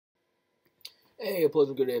Hey, a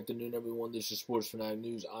pleasant good afternoon, everyone. This is Sports Fanatic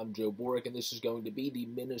News. I'm Joe Boric, and this is going to be the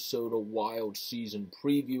Minnesota Wild season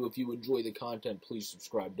preview. If you enjoy the content, please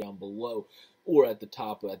subscribe down below or at the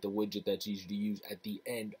top at the widget that's easy to use at the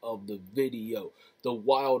end of the video. The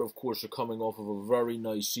Wild, of course, are coming off of a very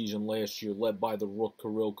nice season last year, led by the Rook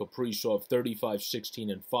Kirill Kaprizov,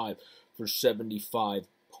 35-16-5 for 75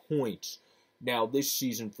 points. Now, this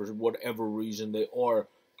season, for whatever reason, they are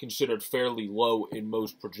considered fairly low in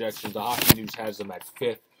most projections. The Hockey News has them at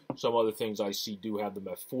 5th. Some other things I see do have them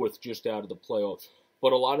at 4th, just out of the playoffs.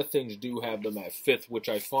 But a lot of things do have them at 5th, which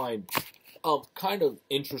I find kind of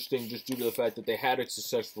interesting just due to the fact that they had a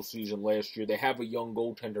successful season last year. They have a young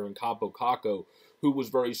goaltender in Kaapo Kakko, who was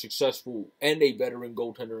very successful, and a veteran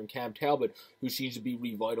goaltender in Cam Talbot, who seems to be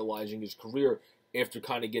revitalizing his career after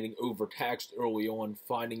kind of getting overtaxed early on,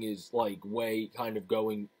 finding his way kind of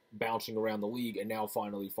bouncing around the league, and now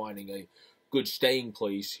finally finding a good staying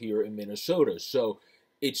place here in Minnesota. So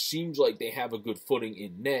it seems like they have a good footing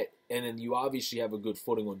in net, and then you obviously have a good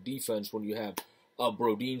footing on defense when you have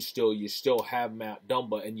Brodin still, you still have Matt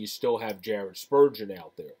Dumba, and you still have Jared Spurgeon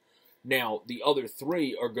out there. Now, the other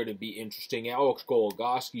three are going to be interesting. Alex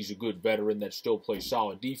Goligoski's a good veteran that still plays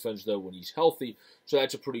solid defense, though, when he's healthy, so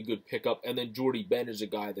that's a pretty good pickup. And then Jordy Ben is a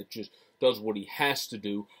guy that just does what he has to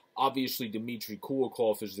do. Obviously, Dmitry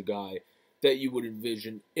Kulikov is the guy that you would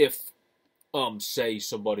envision if, say,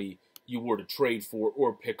 somebody you were to trade for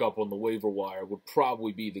or pick up on the waiver wire would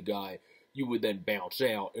probably be the guy you would then bounce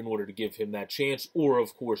out in order to give him that chance. Or,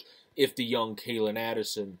 of course, if the young Kalen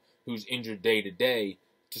Addison, who's injured day-to-day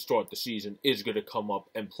to start the season, is going to come up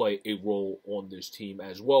and play a role on this team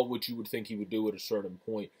as well, which you would think he would do at a certain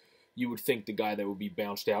point. You would think the guy that would be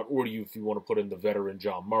bounced out, or if you want to put in the veteran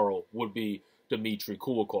John Merrill, would be Dmitry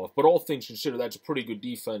Kulikov. But all things considered, that's a pretty good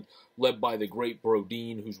defense led by the great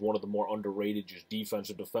Brodin, who's one of the more underrated just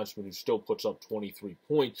defensive defensemen who still puts up 23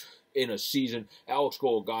 points in a season. Alex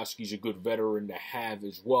Goligoski's a good veteran to have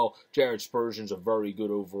as well. Jared Spurgeon's a very good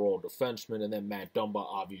overall defenseman, and then Matt Dumba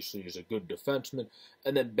obviously is a good defenseman.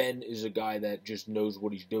 And then Ben is a guy that just knows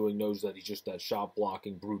what he's doing, knows that he's just that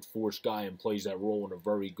shot-blocking, brute force guy, and plays that role in a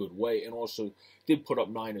very good way, and also did put up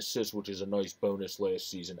 9 assists, which is a nice bonus last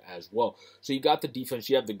season as well. So you got the defense,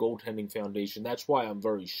 you have the goaltending foundation. That's why I'm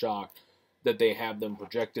very shocked that they have them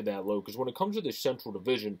projected that low, because when it comes to the Central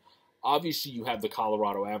Division, obviously you have the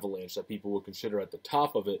Colorado Avalanche that people would consider at the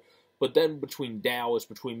top of it, but then between Dallas,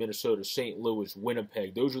 between Minnesota, St. Louis,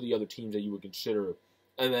 Winnipeg, those are the other teams that you would consider,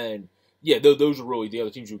 and then yeah, those are really the other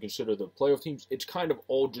teams you would consider the playoff teams. It's kind of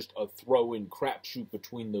all just a throw-in crapshoot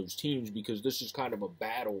between those teams, because this is kind of a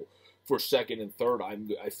battle for second and third.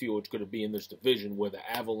 I feel it's going to be in this division where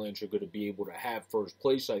the Avalanche are going to be able to have first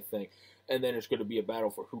place, I think, and then it's going to be a battle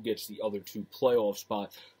for who gets the other two playoff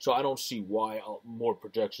spots. So I don't see why more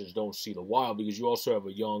projections don't see the Wild, because you also have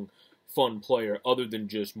a young, fun player other than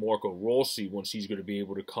just Marco Rossi once he's going to be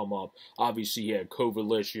able to come up. Obviously, he had COVID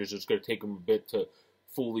last year, so it's going to take him a bit to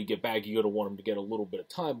fully get back. You're going to want him to get a little bit of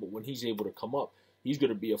time, but when he's able to come up, he's going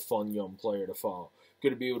to be a fun young player to follow.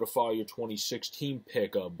 Going to be able to follow your 2016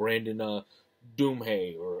 pick, Brandon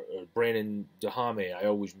Doomhay, or Brandon Dehame. I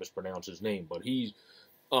always mispronounce his name, but he's,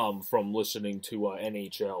 from listening to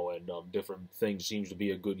NHL and different things, seems to be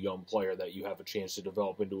a good young player that you have a chance to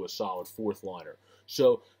develop into a solid fourth liner.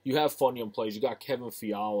 So you have fun young players. You got Kevin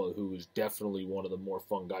Fiala, who is definitely one of the more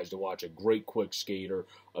fun guys to watch. A great quick skater,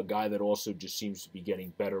 a guy that also just seems to be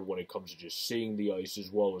getting better when it comes to just seeing the ice, as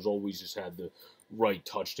well as always has had the right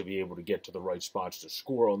touch to be able to get to the right spots to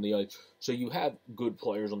score on the ice. So you have good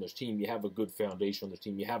players on this team. You have a good foundation on this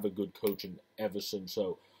team. You have a good coach in Everson.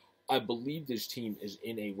 So I believe this team is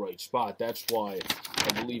in a right spot. That's why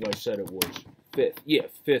I believe I said it was 5th. Yeah,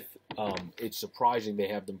 5th. It's surprising they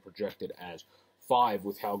have them projected as 5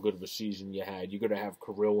 with how good of a season you had. You're going to have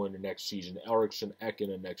Kirill in the next season, Eriksson Ek in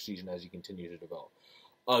the next season as you continue to develop.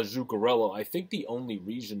 Zuccarello, I think the only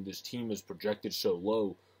reason this team is projected so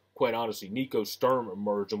low, quite honestly, Nico Sturm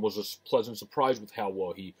emerged and was a pleasant surprise with how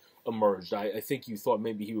well he emerged. I think you thought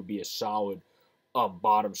maybe he would be a solid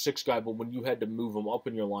bottom 6 guy, but when you had to move him up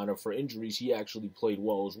in your lineup for injuries, he actually played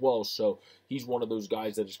well as well. So he's one of those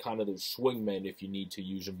guys that is kind of those swing men if you need to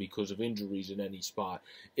use him because of injuries in any spot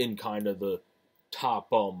in kind of the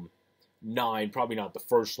top 9, probably not the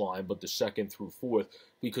first line, but the 2nd through 4th,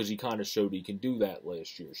 because he kind of showed he can do that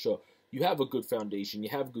last year. So you have a good foundation, you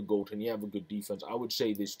have good goaltending, you have a good defense. I would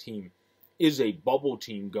say this team is a bubble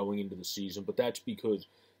team going into the season, but that's because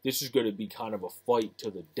this is going to be kind of a fight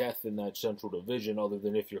to the death in that Central Division, other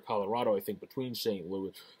than if you're Colorado, I think, between St.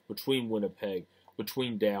 Louis, between Winnipeg,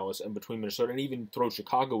 between Dallas, and between Minnesota, and even throw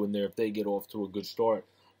Chicago in there if they get off to a good start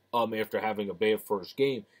after having a bad first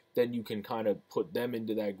game. then you can kind of put them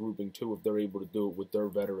into that grouping too if they're able to do it with their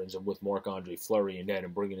veterans and with Marc-Andre Fleury and that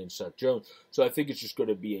and bringing in Seth Jones. So I think it's just going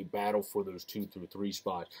to be a battle for those 2 through 3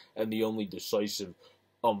 spots, and the only decisive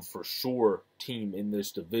for sure team in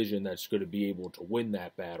this division that's going to be able to win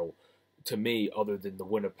that battle, to me, other than the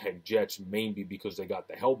Winnipeg Jets, mainly because they got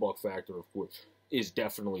the Hellbuck factor, of course, is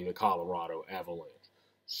definitely the Colorado Avalanche.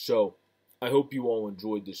 So I hope you all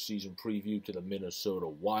enjoyed this season preview to the Minnesota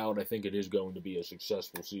Wild. I think it is going to be a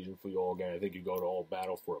successful season for you all again. I think you go to all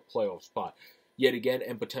battle for a playoff spot yet again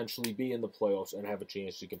and potentially be in the playoffs and have a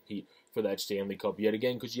chance to compete for that Stanley Cup yet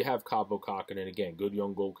again because you have Kaapo Kakkonen again, good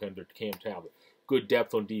young goaltender Cam Talbot, good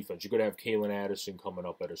depth on defense. You're going to have Kalen Addison coming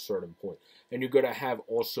up at a certain point. And you're going to have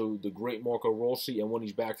also the great Marco Rossi, and when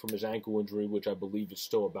he's back from his ankle injury, which I believe is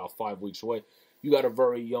still about 5 weeks away, you got a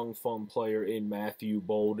very young, fun player in Matthew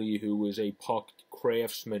Boldy, who is a puck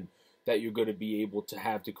craftsman that you're going to be able to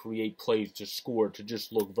have to create plays, to score, to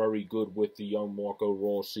just look very good with the young Marco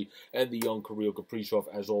Rossi and the young Kirill Kaprizov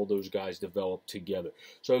as all those guys develop together.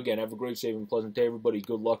 So again, have a great, safe, and pleasant day, everybody.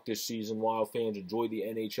 Good luck this season, Wild fans. Enjoy the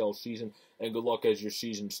NHL season, and good luck as your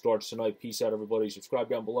season starts tonight. Peace out, everybody. Subscribe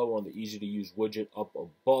down below or on the easy-to-use widget up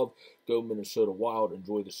above. Go Minnesota Wild.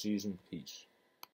 Enjoy the season. Peace.